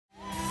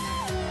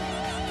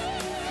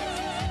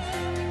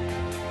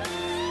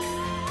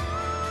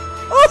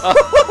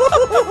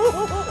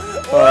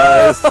Oh,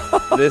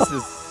 this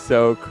is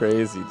so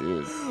crazy,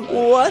 dude.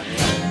 What?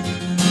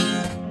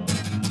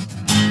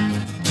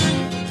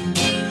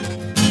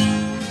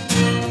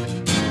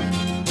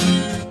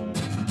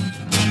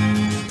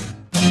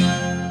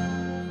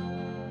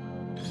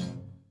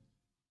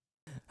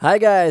 Hi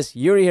guys,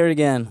 Yuri here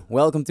again.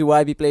 Welcome to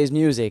YB Plays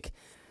Music.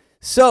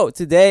 So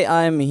today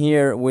I'm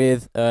here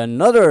with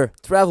another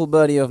travel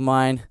buddy of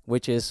mine,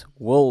 which is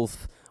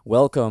Wolf.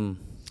 Welcome.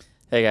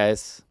 Hey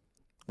guys,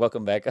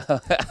 welcome back.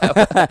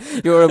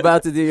 You were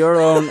about to do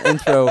your own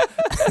intro.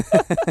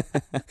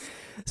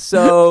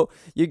 So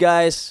you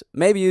guys,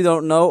 maybe you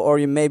don't know, or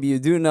maybe you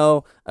do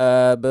know,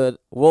 but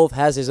Wolf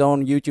has his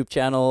own YouTube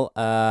channel.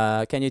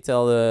 Can you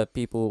tell the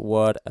people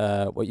what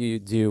you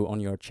do on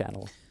your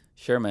channel?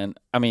 Sure, man.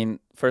 I mean,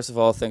 first of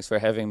all, thanks for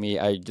having me.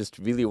 I just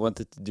really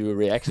wanted to do a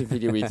reaction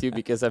video with you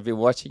because I've been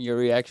watching your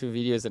reaction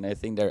videos and I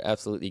think they're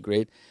absolutely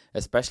great,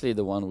 especially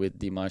the one with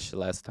Dimash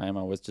last time.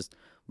 I was just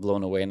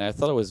blown away and I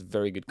thought it was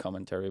very good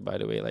commentary, by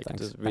the way. Like,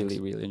 Thanks. it was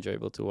really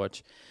enjoyable to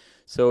watch.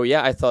 So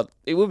yeah, I thought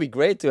it would be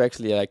great to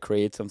actually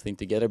create something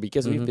together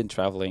because we've been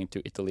traveling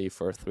to Italy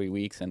for 3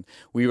 weeks and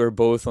we were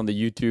both on the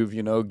YouTube,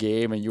 you know,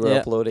 game, and you were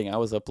uploading, I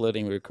was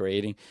uploading, we were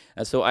creating.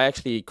 And so I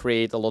actually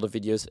create a lot of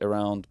videos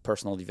around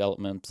personal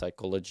development,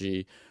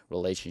 psychology,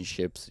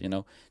 relationships, you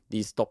know,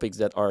 these topics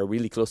that are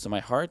really close to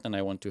my heart, and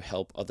I want to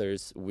help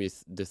others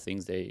with the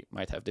things they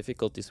might have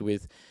difficulties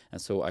with.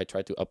 And so I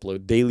try to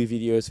upload daily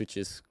videos, which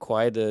is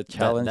quite a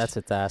challenge. That's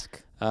a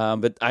task.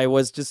 But I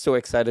was just so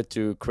excited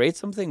to create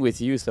something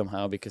with you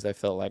somehow because I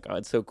felt like, oh,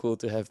 it's so cool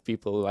to have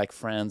people like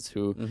friends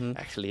who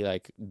actually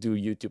like do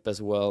YouTube as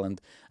well.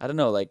 And I don't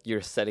know, like your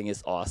setting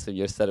is awesome,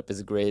 your setup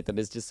is great, and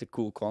it's just a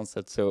cool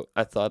concept. So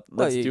I thought,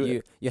 let's do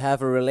it. You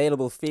have a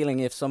relatable feeling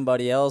if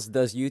somebody else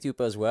does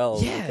YouTube as well.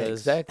 Yeah,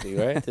 exactly,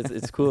 right?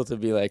 It's cool to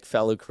be like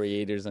fellow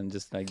creators and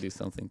just like do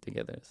something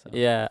together. So.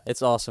 Yeah,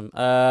 it's awesome.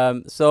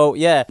 So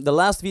yeah, the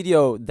last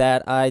video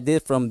that I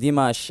did from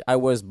Dimash, I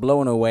was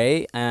blown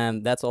away,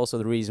 and that's also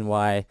the reason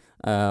why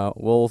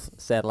Wolf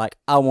said like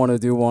I want to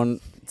do one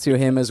to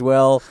him as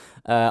well.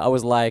 I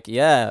was like,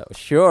 yeah,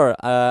 sure,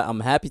 I'm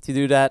happy to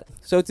do that.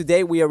 So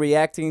today we are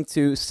reacting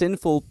to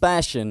Sinful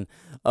Passion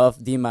of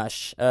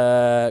Dimash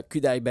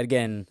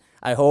Qudaibergen.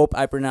 I hope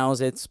I pronounce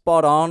it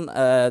spot on.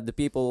 The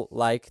people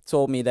like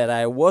told me that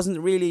I wasn't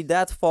really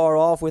that far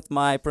off with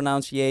my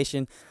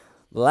pronunciation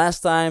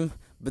last time,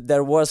 but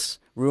there was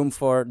room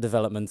for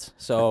development.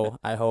 So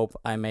I hope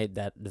I made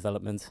that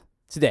development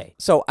today.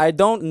 So I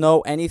don't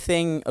know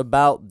anything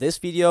about this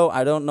video.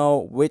 I don't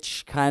know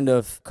which kind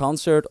of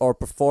concert or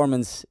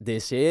performance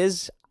this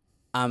is.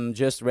 I'm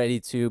just ready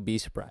to be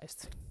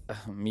surprised.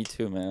 Me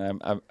too,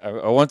 man.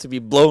 I want to be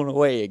blown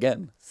away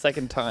again.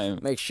 Second time.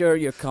 Make sure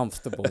you're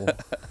comfortable.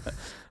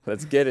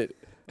 Let's get it.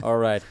 All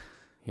right,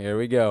 here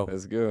we go.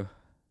 Let's go.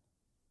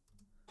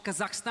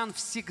 Казахстан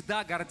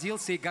всегда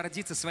гордился и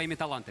гордится своими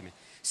талантами.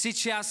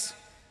 Сейчас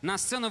на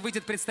сцену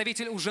выйдет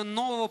представитель уже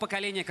нового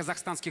поколения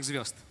казахстанских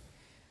звезд.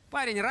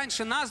 Парень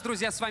раньше нас,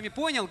 друзья, с вами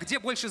понял, где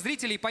больше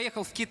зрителей,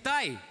 поехал в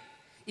Китай.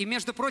 И,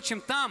 между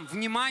прочим, там,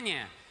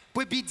 внимание,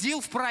 победил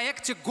в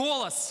проекте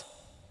 «Голос».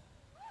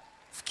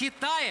 В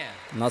Китае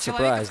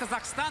человек из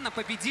Казахстана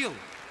победил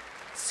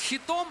с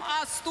хитом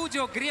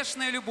А-студио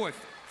 «Грешная любовь».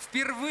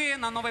 Впервые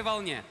на новой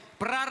волне.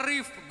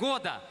 Прорыв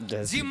года.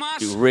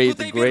 Димаш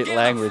Qudaibergen. Great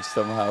language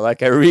somehow.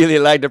 Like I really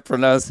like the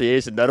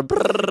pronunciation.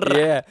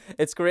 Yeah,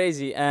 it's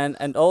crazy.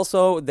 And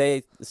also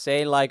they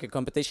say like a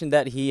competition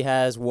that he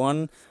has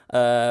won.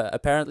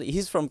 Apparently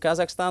he's from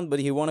Kazakhstan, but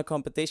he won a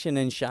competition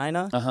in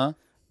China.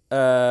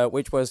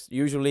 Which was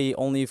usually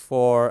only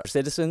for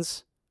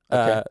citizens.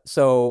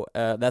 So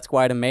that's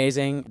quite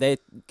amazing. They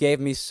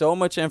gave me so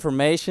much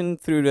information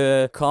through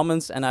the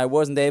comments and I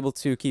wasn't able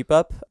to keep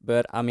up.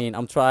 But I mean,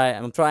 I'm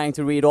trying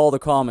to read all the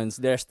comments.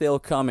 They're still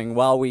coming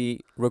while we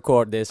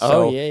record this.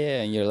 So, oh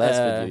yeah. In your last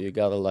video, you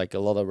got like a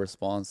lot of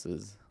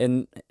responses.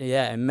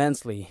 Yeah,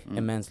 immensely.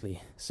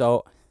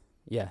 So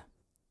yeah,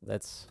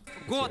 let's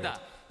Года.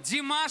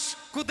 Димаш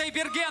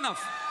Qudaibergenов.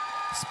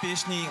 С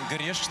песней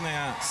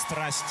 «Грешная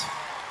страсть».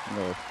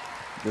 No,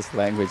 this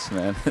language,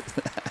 man.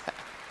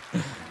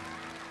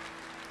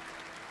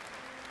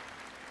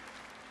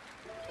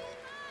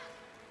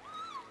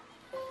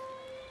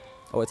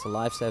 Oh, it's a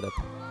live setup.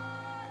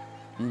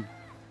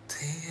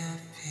 Ты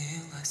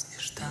явилась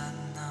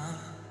нежданно,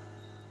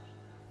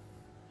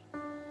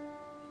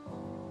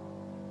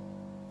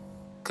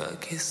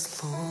 как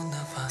из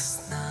лунного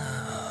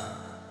сна.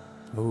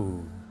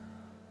 Ooh.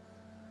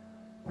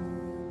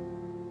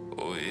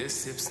 О,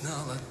 если б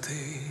знала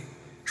ты,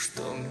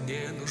 что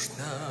мне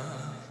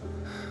нужна,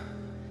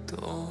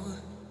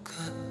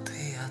 только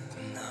ты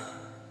одна.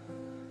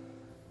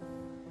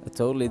 A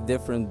totally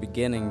different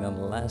beginning than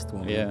the last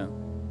one. Yeah.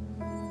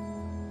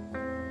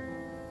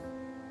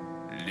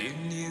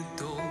 Линии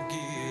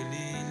долгие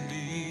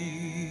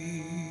лилии.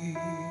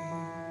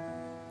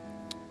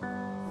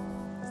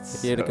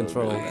 Hear the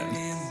control.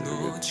 Были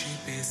ночи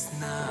без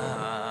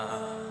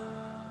сна.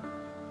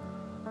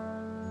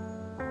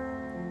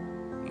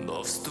 Но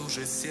Но в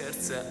стуже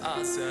сердце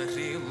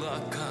озарила,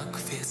 как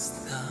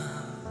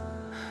весна.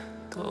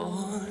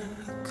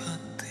 Только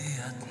ты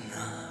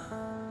одна.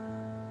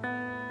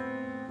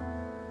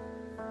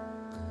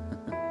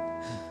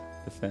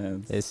 The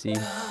fans. I see.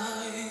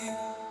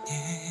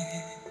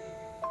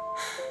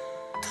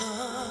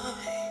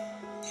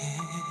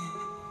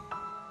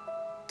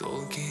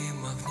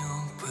 Долгим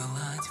огнем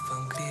пылать во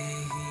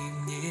мгле и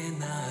в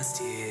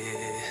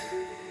ненастье.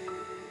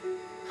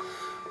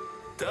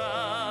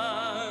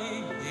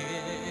 Дай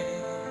мне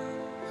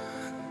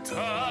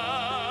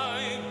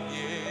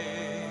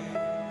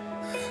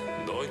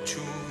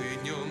ночью и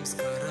днем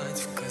сгорать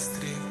в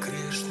костре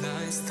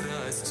грешной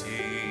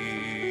страсти.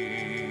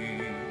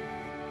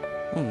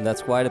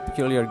 That's quite a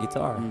peculiar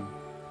guitar.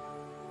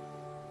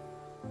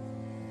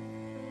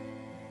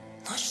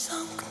 Ночь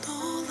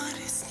замкнула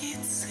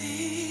ресницы.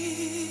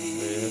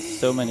 There's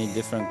so many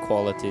different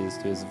qualities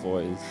to his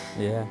voice.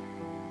 Yeah.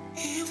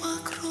 И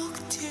вокруг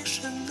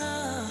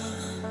тишина.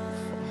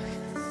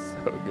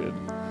 So good.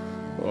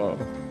 Wow.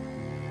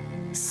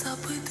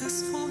 Забыты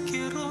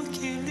звуки,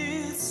 руки,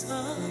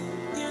 лица.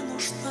 Не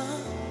нужна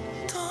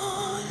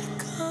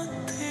только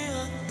ты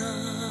одна.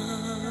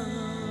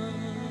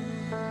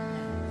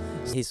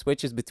 He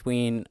switches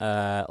between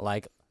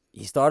like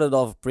he started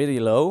off pretty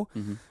low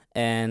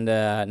and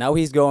now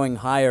he's going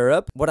higher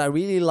up. What I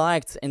really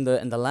liked in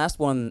the last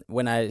one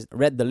when I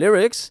read the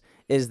lyrics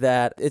is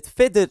that it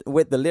fitted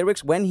with the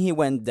lyrics when he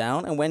went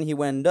down and when he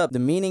went up. The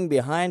meaning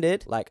behind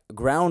it, like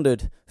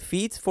grounded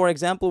feet, for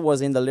example,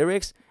 was in the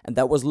lyrics and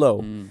that was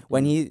low.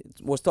 When he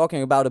was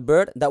talking about a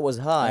bird, that was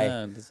high.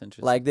 Yeah, that's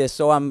interesting. Like this.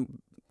 So I'm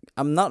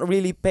not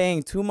really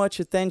paying too much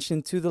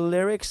attention to the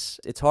lyrics.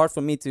 It's hard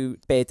for me to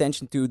pay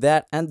attention to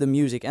that and the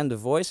music and the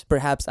voice.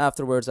 Perhaps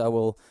afterwards I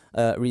will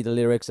read the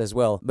lyrics as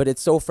well. But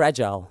it's so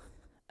fragile,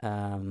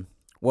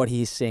 what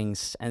he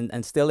sings,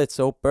 and still it's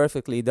so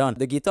perfectly done.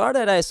 The guitar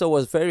that I saw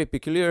was very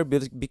peculiar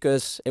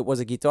because it was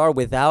a guitar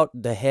without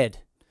the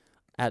head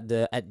at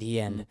the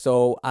end.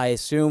 So I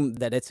assume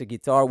that it's a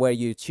guitar where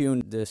you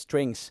tune the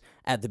strings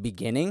at the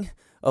beginning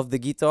of the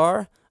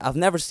guitar. I've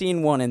never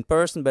seen one in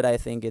person, but I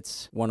think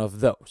it's one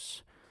of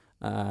those.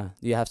 Do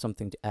you have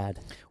something to add?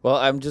 Well,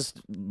 I'm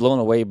just blown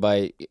away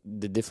by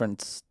the different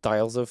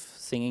styles of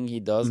singing he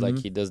does. Like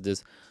he does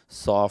this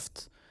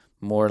soft,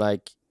 more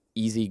like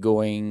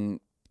easygoing,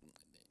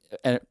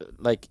 and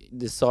like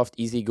this soft,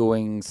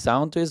 easygoing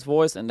sound to his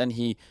voice, and then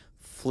he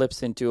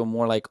flips into a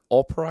more like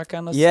opera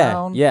kind of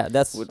sound. Yeah,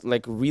 that's with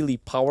like really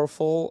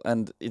powerful,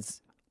 and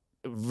it's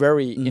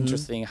very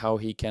interesting how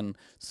he can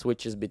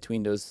switches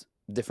between those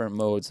different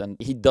modes, and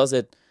he does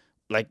it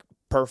like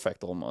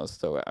perfect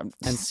almost. So and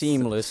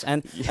seamless,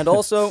 and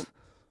also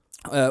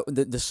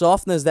the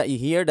softness that you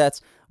hear, that's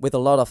with a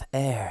lot of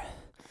air.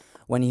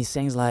 When he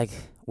sings like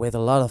with a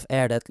lot of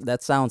air,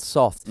 that sounds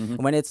soft.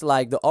 When it's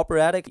like the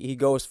operatic, he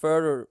goes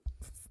further,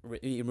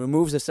 he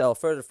removes himself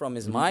further from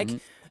his mic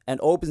and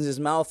opens his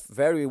mouth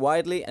very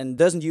widely and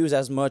doesn't use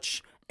as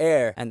much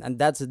air, and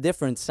that's a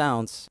different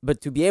sounds. But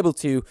to be able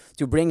to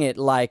bring it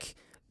like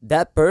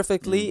that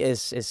perfectly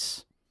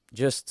is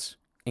just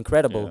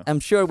incredible. Yeah. I'm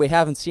sure we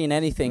haven't seen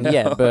anything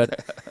yet,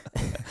 but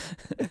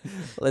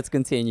let's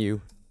continue.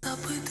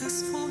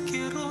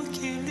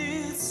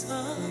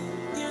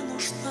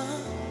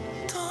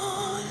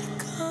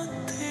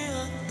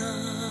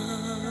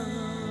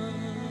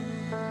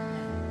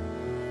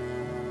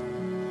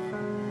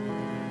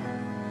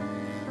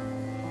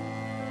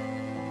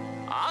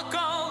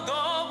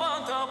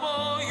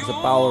 It's a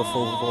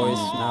powerful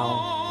voice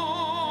now.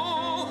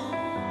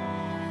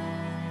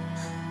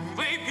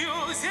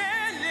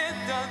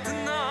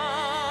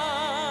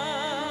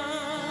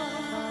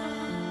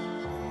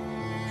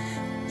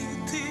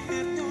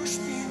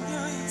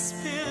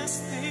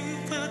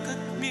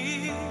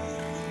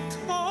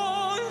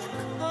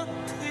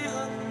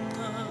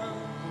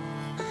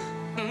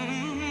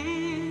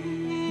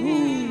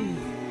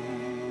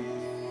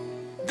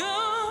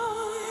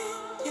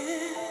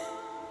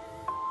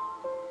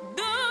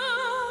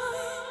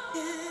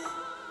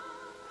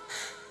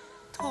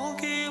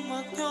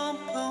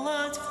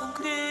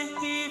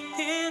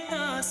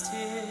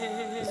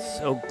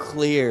 so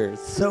clear,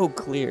 so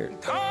clear.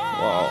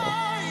 Wow.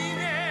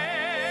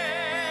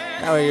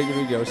 Oh, here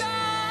he goes.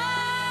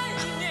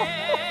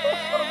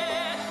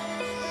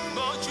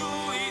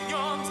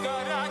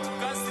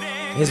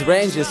 His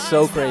range is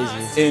so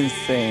crazy.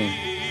 Insane.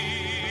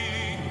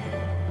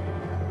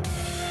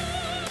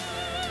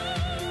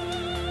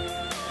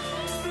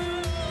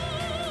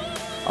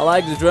 I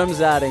like the drums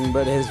adding,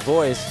 but his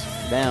voice,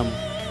 damn.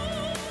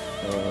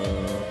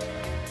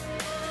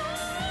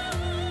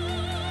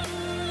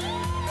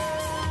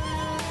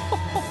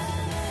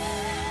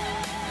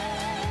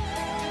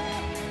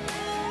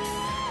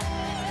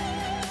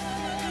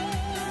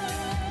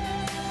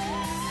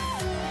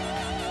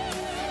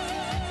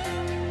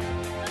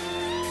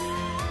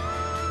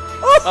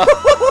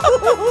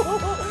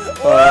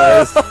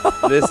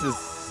 This is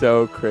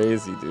so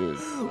crazy, dude.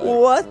 Like,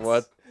 What?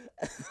 What?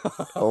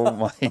 Oh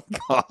my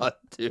god,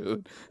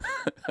 dude.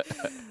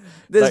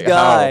 This Like,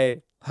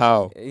 guy,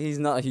 How? He's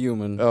not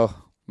human. Oh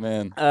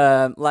man.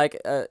 Like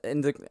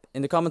in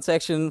the comment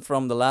section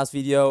from the last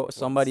video,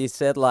 somebody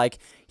said like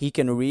he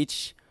can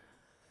reach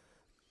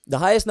the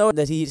highest note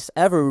that he's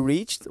ever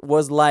reached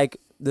was like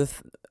the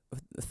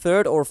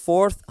third or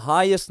fourth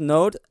highest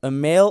note a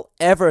male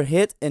ever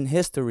hit in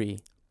history.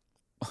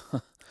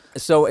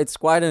 So it's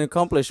quite an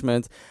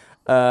accomplishment.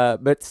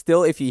 But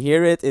still, if you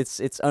hear it,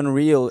 it's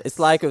unreal. It's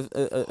like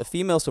a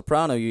female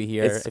soprano you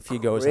hear It's if he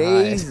goes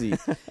crazy.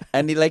 high.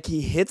 And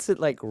he hits it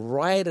like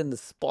right in the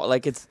spot.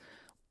 Like it's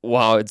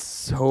wow, it's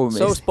so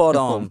amazing. So spot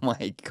on. Oh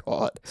my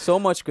god. So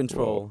much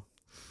control.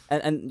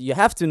 And you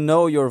have to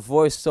know your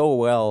voice so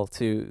well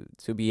to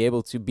be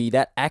able to be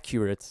that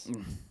accurate.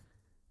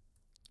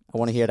 I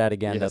want to hear that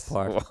again, Yes. that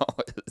part. Wow,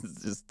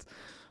 it's just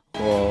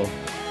whoa.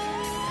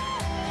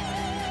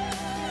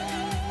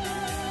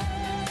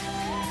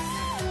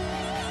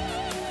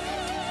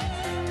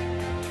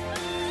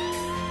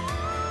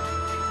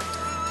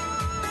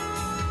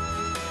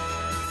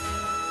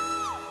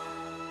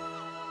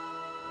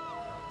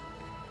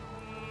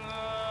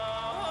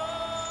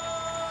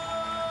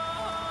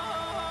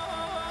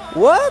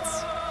 What?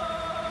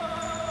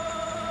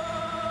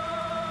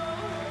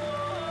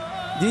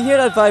 Do you hear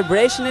that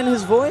vibration in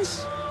his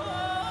voice?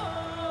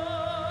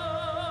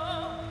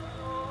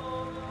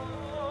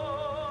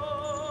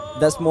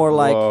 That's more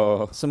like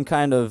Whoa. some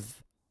kind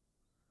of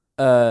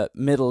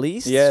Middle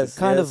East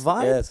kind of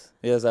vibe.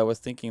 Yes, I was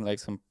thinking like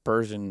some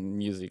Persian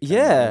music.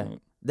 Yeah,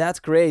 that's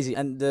crazy.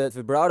 And the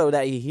vibrato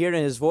that you hear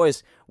in his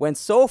voice went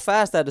so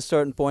fast at a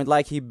certain point.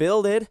 Like he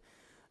built it,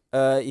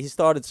 he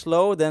started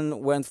slow, then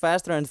went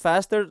faster and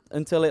faster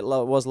until it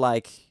was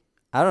like,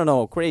 I don't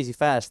know, crazy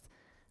fast.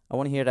 I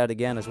want to hear that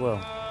again as well.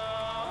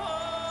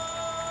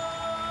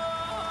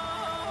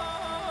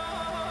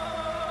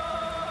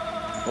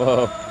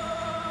 Whoa.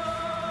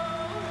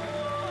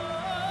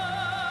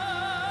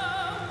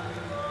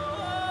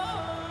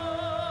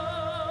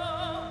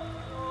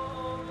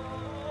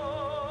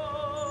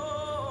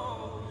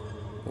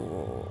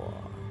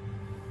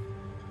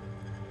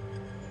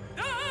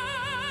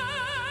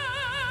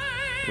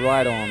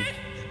 Right on.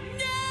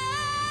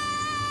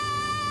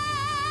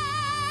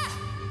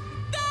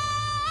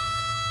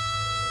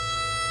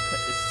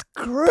 It's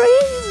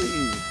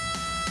crazy.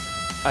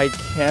 I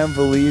can't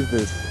believe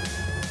this.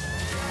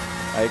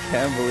 I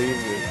can't believe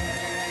this.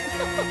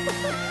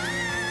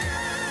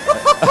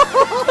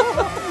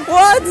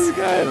 What? This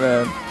guy,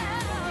 man.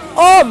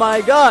 Oh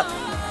my god!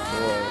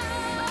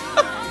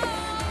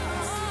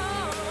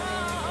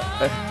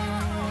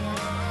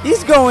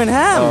 He's going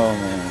ham! Oh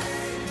man.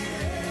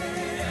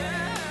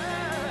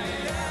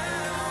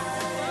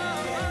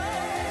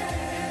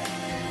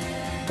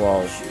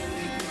 Wow.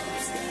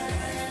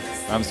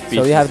 I'm speechless.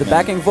 So you have the man.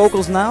 backing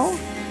vocals now?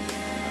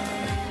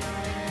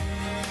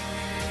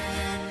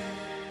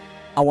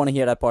 I want to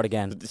hear that part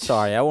again.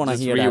 Sorry, I want to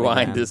Just hear that again.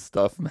 rewind this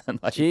stuff, man.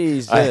 Like,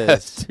 Jesus. I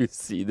have to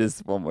see this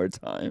one more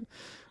time.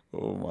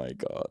 Oh my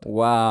god.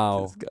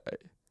 Wow. This guy.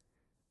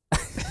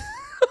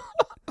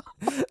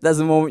 That's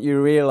the moment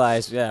you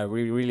realize, yeah,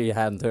 we really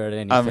hadn't heard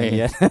anything I mean-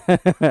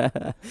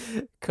 yet.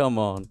 Come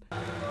on.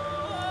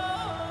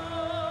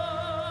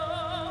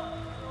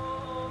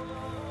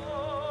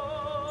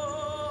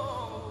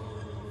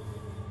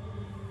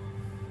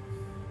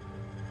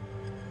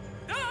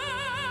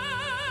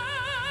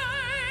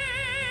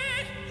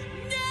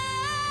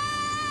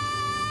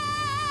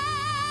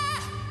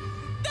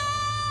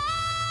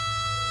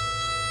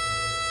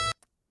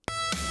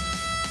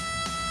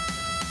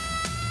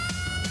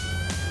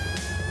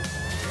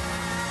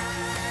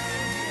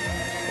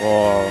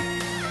 Whoa.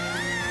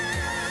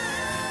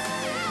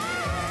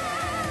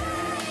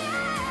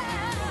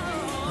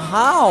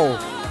 How?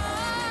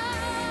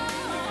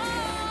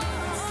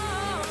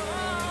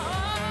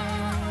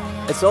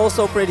 It's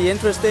also pretty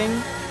interesting.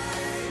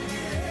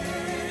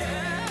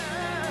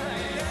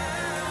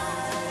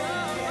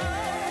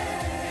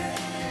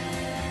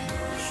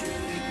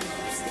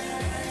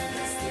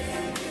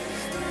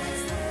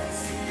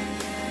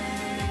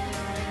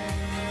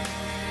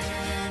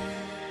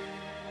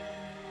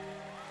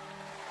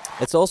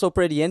 It's also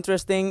pretty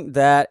interesting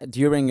that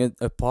during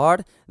a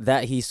part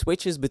that he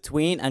switches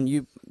between, and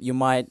you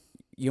might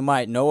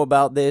know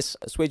about this,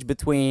 switch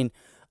between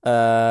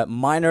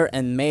minor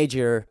and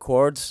major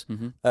chords,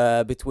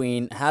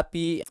 between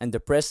happy and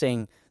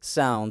depressing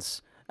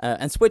sounds,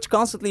 and switch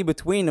constantly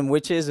between them,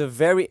 which is a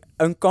very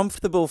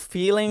uncomfortable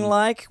feeling.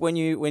 Like when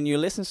you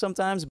listen,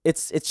 sometimes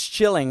it's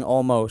chilling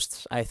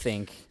almost, I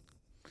think.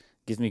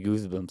 Gives me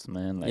goosebumps,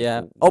 man. Like,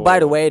 Yeah. Oh, by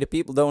the whoa. way, the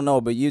people don't know,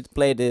 but you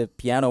play the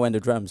piano and the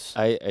drums.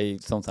 I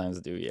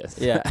sometimes do, yes.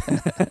 Yeah.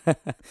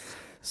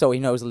 So he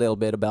knows a little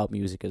bit about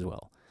music as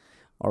well.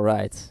 All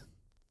right.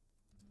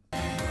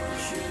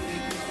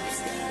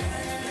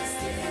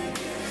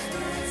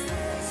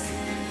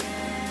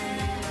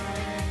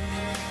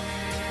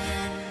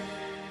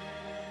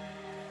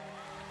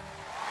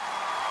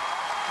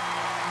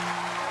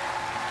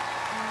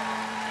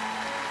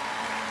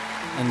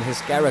 And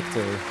his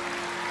character.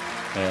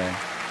 Yeah.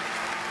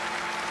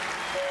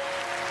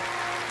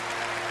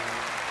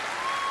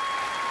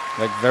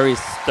 like very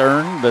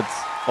stern, but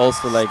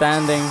also like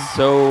Standing.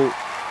 so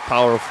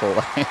powerful.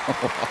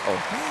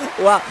 Wow.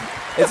 Well,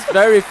 it's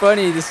very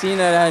funny the scene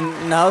that I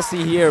now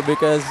see here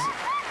because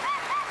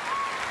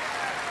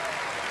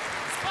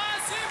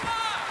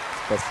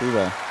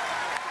Спасибо.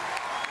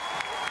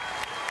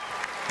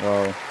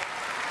 Wow.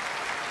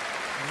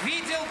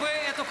 Видел бы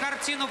эту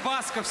картину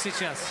Басков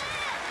сейчас.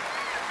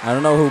 I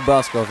don't know who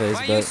Baskov is,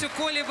 Боюсь, but у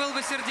Коли был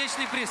бы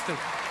сердечный приступ.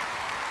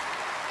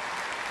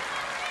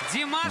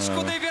 Димаш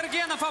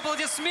Qudaibergenов,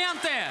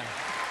 аплодисменты!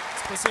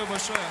 Спасибо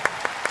большое.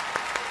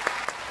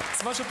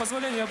 С вашего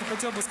позволения, я бы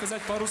хотел бы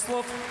сказать пару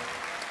слов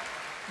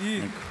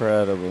и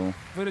Incredible.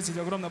 выразить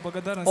огромную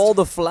благодарность all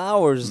the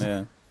flowers.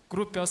 Yeah.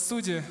 группе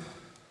 «Астудия»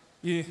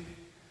 и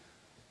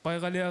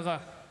Байгали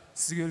аға,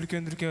 сізге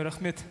үлкен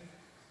рахмет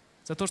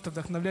за то, что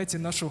вдохновляете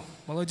нашу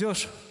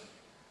молодежь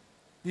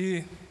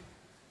и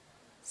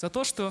за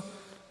то, что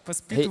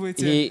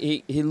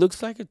воспитываете... He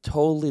looks like a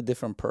totally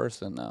different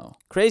person now.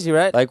 Crazy,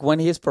 right? Like when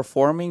he's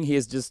performing, he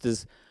is just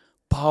this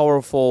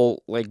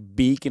powerful like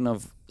beacon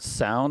of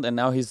sound, and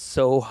now he's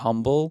so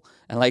humble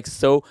and like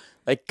so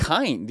like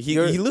kind. He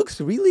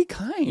looks really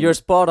kind. You're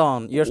spot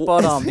on. You're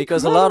spot on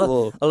because a lot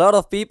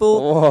of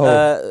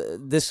people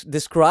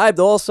described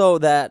also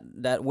that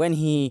when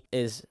he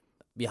is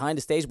behind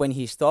the stage, when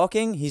he's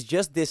talking, he's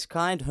just this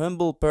kind,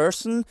 humble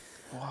person.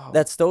 Wow.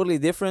 That's totally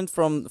different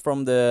from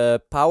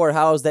the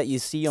powerhouse that you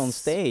see on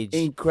stage.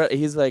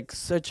 He's like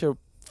such a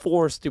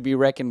force to be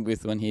reckoned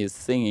with when he is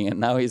singing, and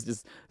now he's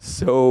just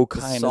so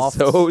kind and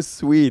so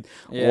sweet.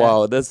 Yeah.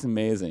 Wow, that's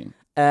amazing.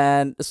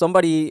 And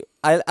somebody,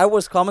 I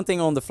was commenting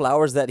on the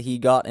flowers that he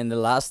got in the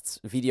last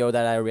video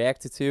that I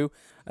reacted to,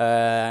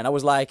 and I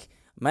was like,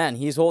 man,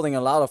 he's holding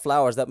a lot of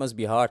flowers, that must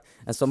be hard.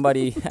 And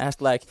somebody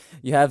asked like,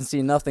 you haven't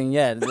seen nothing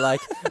yet. Like,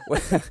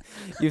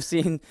 you've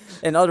seen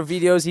in other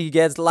videos he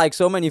gets like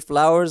so many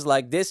flowers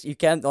like this, he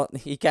can't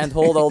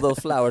hold all those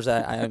flowers.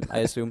 I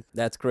assume.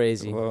 That's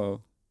crazy.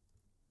 Whoa.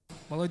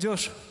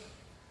 Молодежь,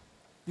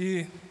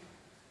 и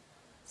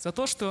за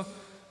то, что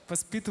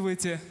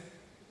воспитываете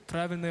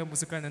правильное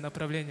музыкальное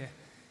направление.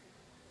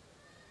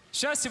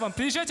 Счастья вам!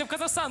 Приезжайте в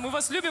Казахстан, мы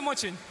вас любим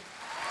очень!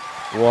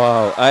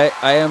 Wow, I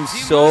am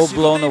so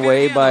blown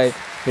away by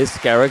his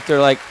character.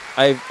 Like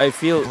I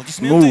feel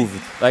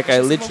moved. Like I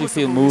literally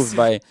feel moved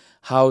by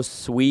how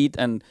sweet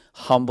and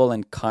humble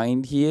and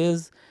kind he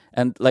is.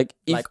 And like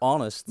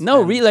honest.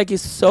 No, really, like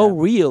he's so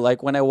real.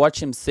 Like when I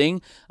watch him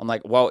sing, I'm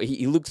like, wow,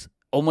 he looks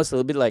almost a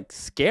little bit like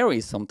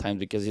scary sometimes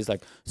because he's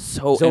like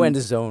so in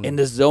the zone. In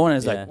the zone, and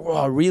it's like,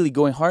 wow, really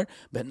going hard.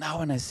 But now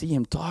when I see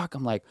him talk,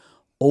 I'm like,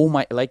 oh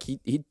my, like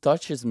he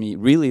touches me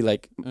really.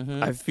 Like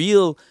I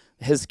feel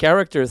his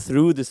character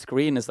through the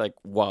screen is like,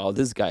 wow,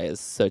 this guy is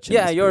such an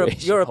inspiration.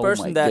 You're a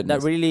person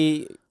that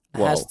really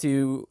has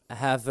to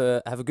have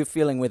a good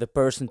feeling with a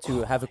person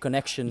to have a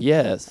connection.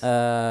 Yes.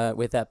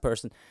 With that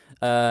person.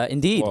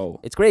 Indeed,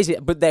 it's crazy.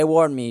 But they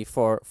warned me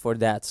for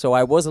that, so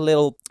I was a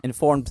little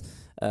informed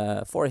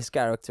for his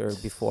character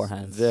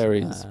beforehand.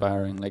 Very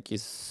inspiring. Like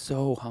he's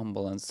so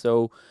humble and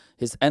so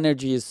his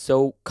energy is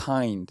so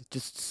kind,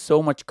 just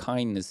so much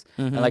kindness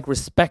and like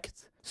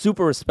respect.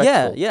 Super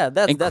respectful. Yeah,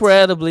 that's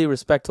incredibly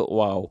respectful.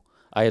 Wow,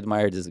 I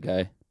admire this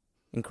guy.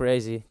 And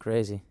crazy.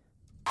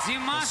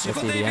 Dimash Let's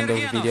see the end of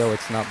the video.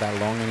 It's not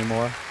that long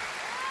anymore.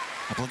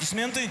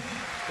 Аплодисменты.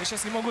 Я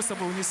сейчас не могу с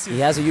собой унести. He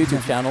has a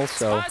YouTube channel,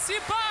 so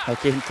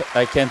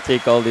I can't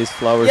take all these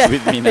flowers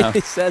with me now. He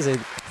says it.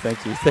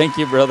 Thank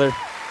you, brother.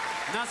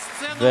 На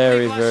сцену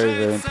very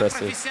приглашаются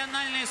impressive.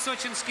 профессиональные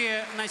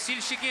сочинские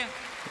носильщики,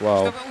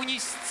 Wow. чтобы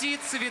унести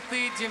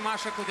цветы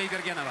Димаша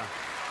Qudaibergenova.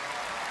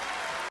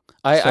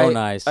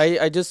 Nice.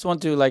 I just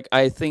want to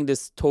I think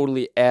this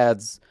totally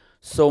adds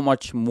so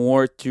much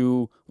more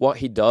to what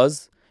he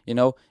does. You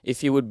know,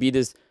 if he would be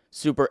this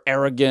super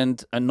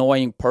arrogant,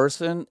 annoying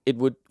person, it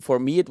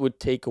would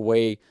take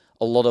away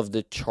a lot of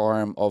the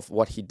charm of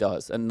what he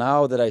does. And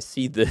now that I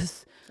see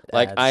this,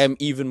 I am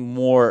even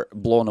more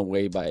blown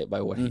away by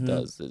what he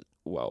does.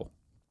 Wow.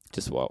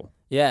 Just wow.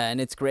 Yeah, and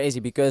it's crazy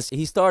because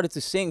he started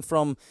to sing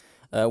from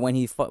when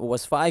he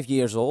was 5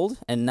 years old,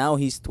 and now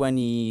he's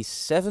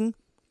 27.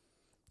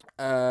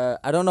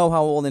 I don't know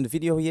how old in the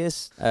video he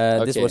is.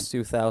 This was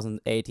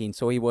 2018,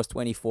 so he was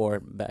 24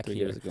 back 3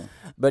 here. years ago.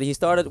 But he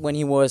started when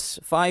he was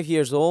 5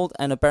 years old,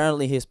 and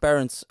apparently his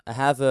parents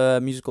have a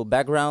musical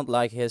background.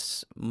 Like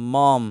his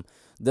mom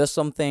does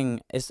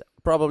something, is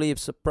probably a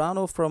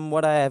soprano from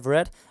what I have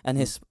read, and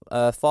his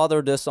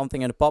father does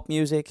something in the pop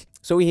music.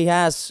 So he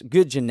has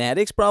good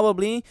genetics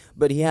probably,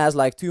 but he has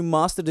like 2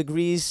 master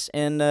degrees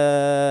in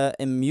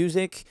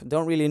music.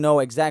 Don't really know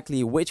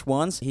exactly which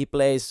ones. He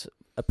plays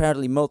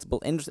apparently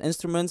multiple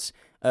instruments.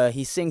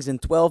 He sings in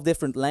 12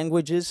 different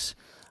languages.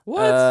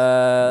 What?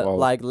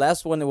 Like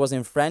last one, it was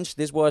in French.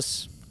 This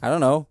was, I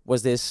don't know,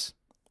 was this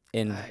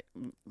in...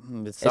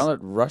 It sounded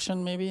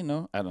Russian, maybe?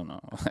 No? I don't know.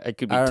 I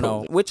could be I don't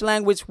know. Which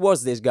language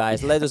was this,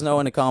 guys? Let us know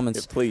in the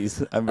comments. Yeah,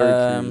 please. I'm very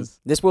curious.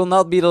 This will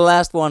not be the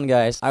last one,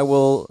 guys. I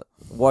will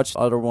watch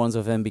other ones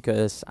of him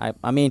because,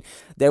 I mean,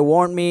 they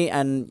warned me,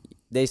 and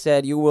they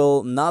said you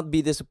will not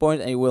be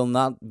disappointed and you will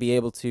not be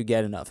able to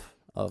get enough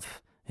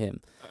of him.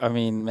 I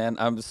mean, man,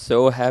 I'm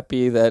so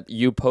happy that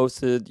you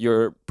posted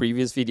your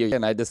previous video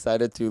and I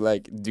decided to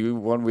like do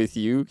one with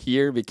you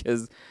here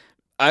because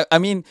I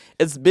mean,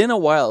 it's been a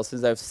while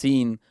since I've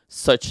seen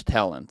such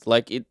talent.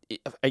 Like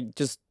I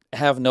just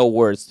have no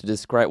words to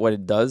describe what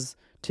it does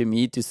to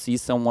me to see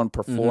someone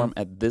perform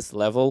at this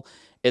level.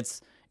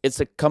 It's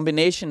a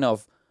combination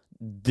of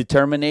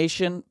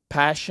determination,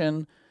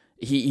 passion.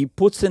 He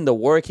puts in the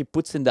work, he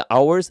puts in the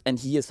hours, and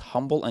he is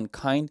humble and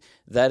kind.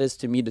 That is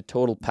to me the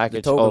total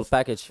package.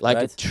 Like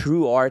right? a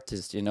true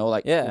artist, you know.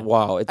 Like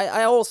wow.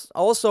 I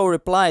also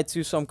replied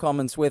to some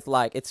comments with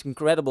like, it's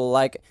incredible.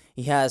 Like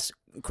he has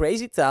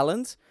crazy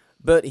talent,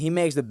 but he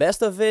makes the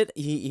best of it.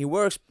 He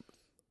works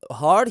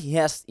hard. He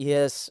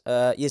is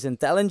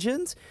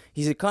intelligent.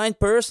 He's a kind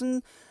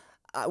person.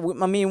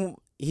 I mean,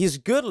 he's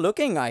good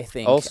looking, I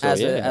think, also,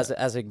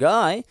 as a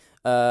guy.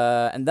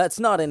 And that's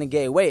not in a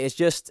gay way. It's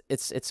just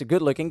it's a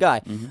good looking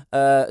guy.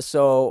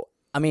 So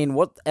I mean,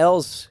 what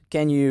else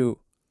can you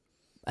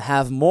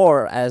have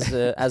more as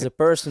a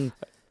person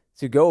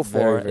to go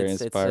for? Very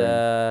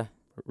inspiring.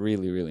 It's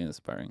really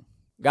inspiring.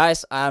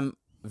 Guys, I'm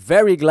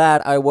very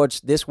glad I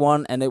watched this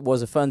one, and it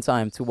was a fun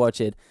time to watch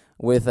it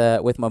with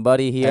my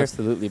buddy here.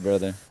 Absolutely,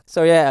 brother.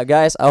 So yeah,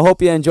 guys, I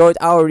hope you enjoyed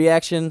our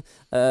reaction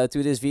to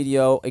this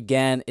video.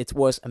 Again, it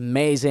was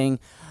amazing.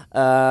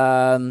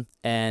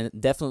 And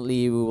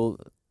definitely we will,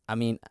 I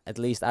mean, at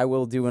least I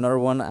will do another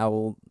one.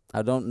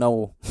 I don't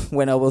know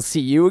when I will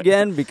see you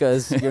again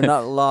because you're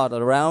not a lot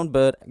around,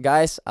 but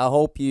guys, I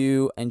hope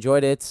you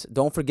enjoyed it.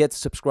 Don't forget to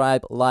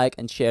subscribe, like,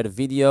 and share the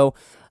video.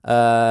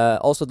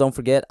 Also, don't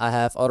forget, I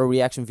have other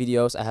reaction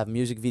videos. I have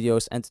music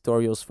videos and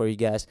tutorials for you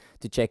guys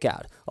to check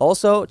out.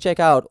 Also, check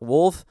out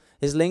Wolf.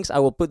 His links, I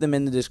will put them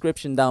in the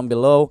description down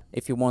below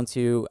if you want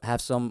to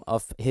have some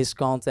of his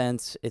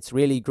content. It's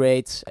really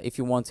great if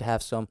you want to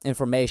have some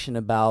information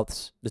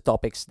about the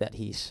topics that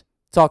he's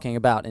talking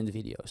about in the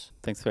videos.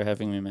 Thanks for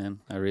having me, man.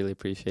 I really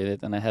appreciate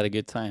it. And I had a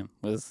good time.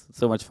 It was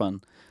so much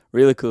fun.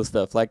 Really cool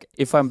stuff. Like,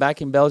 if I'm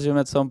back in Belgium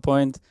at some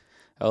point,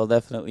 I will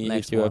definitely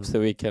hit you up so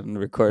we can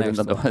record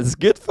another one. It's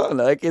good fun.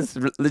 Like, it's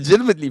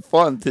legitimately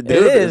fun to do.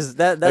 It is.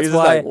 That's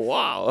why. Like,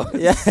 wow.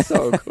 Yeah.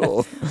 So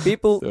cool.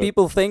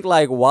 People think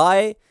like,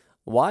 why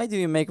do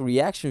you make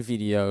reaction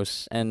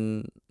videos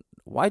and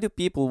why do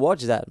people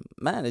watch that?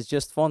 Man, it's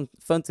just fun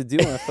to do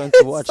and fun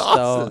to watch.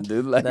 Awesome, so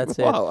dude. Like, that's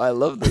wow, I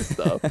love this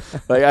stuff.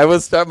 Like, I will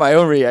start my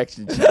own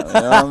reaction channel. You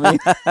know what I mean?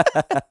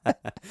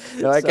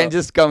 You know, I can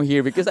just come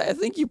here because I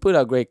think you put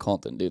out great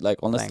content, dude. Like,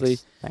 honestly,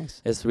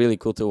 thanks. It's really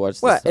cool to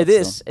watch. Well,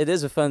 this stuff, it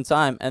is a fun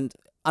time, and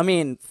I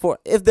mean,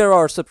 if there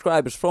are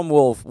subscribers from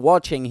Wolf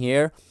watching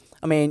here,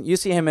 I mean, you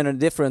see him in a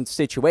different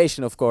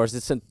situation, of course.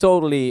 It's a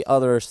totally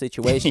other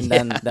situation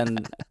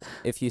than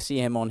if you see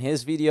him on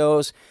his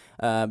videos,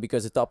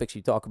 because the topics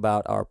you talk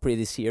about are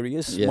pretty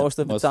serious most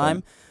of the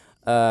time.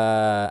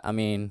 I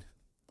mean,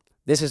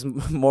 this is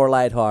more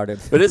lighthearted.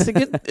 But it's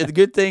a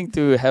good thing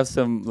to have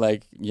some,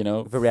 like, you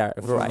know,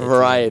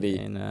 variety.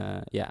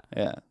 And, yeah,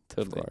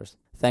 totally. Of course.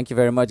 Thank you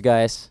very much,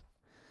 guys.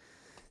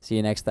 See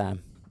you next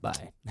time.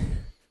 Bye.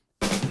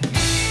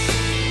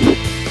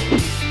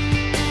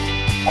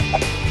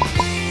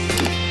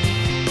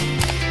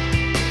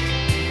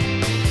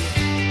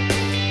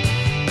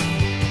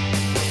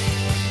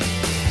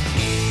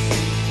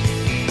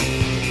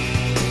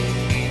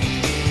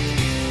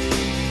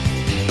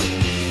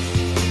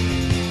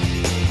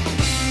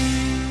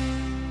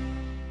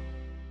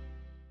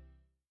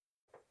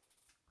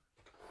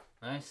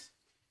 Nice.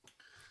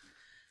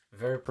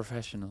 Very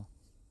professional.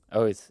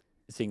 Oh, it's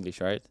English,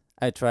 right?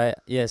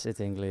 Yes, it's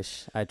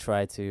English. I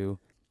try to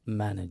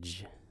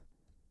manage.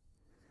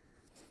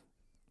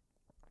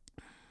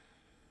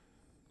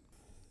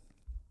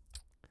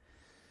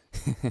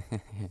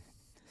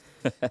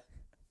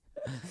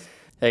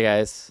 Hey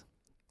guys,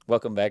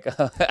 welcome back.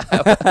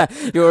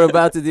 You were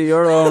about to do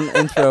your own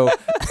intro.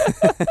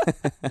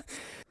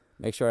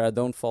 Make sure I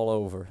don't fall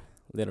over,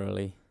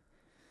 literally.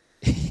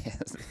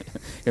 Yes.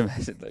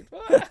 Imagine like.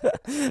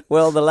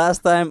 Well, the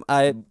last time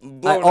I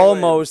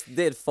almost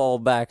did fall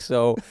back.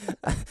 So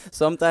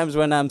sometimes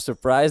when I'm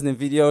surprised in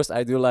videos,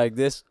 I do like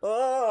this.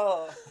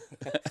 Oh!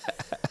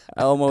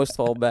 I almost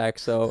fall back.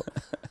 So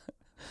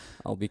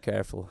I'll be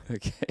careful.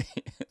 Okay.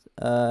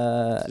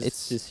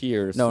 It's just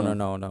here. No.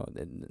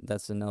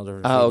 That's another.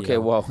 Ah, video. okay.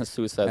 Wow,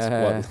 Suicide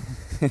Squad.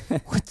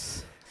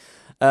 What?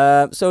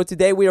 So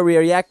today we are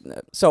reacting.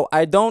 So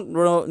I don't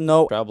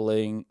know.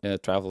 Traveling.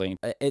 It's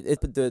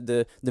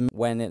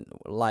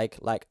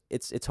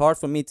hard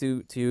for me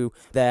to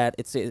that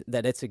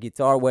it's a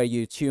guitar where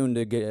you tune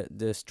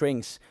the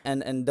strings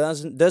and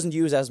doesn't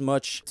use as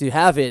much to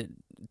have it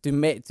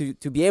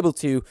to be able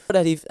to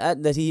that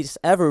he's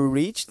ever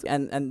reached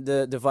and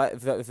the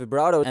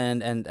vibrato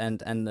and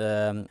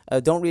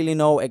don't really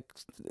know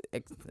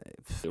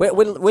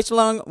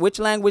which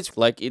language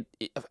like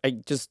I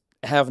just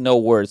have no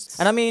words.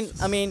 and I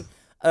mean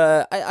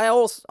I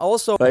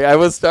also Like, I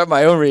will start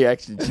my own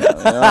reaction channel,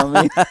 you know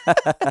what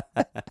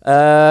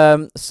I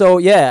mean? so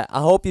yeah, I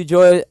hope you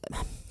enjoy.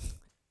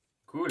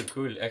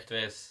 Cool, echt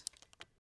wijs.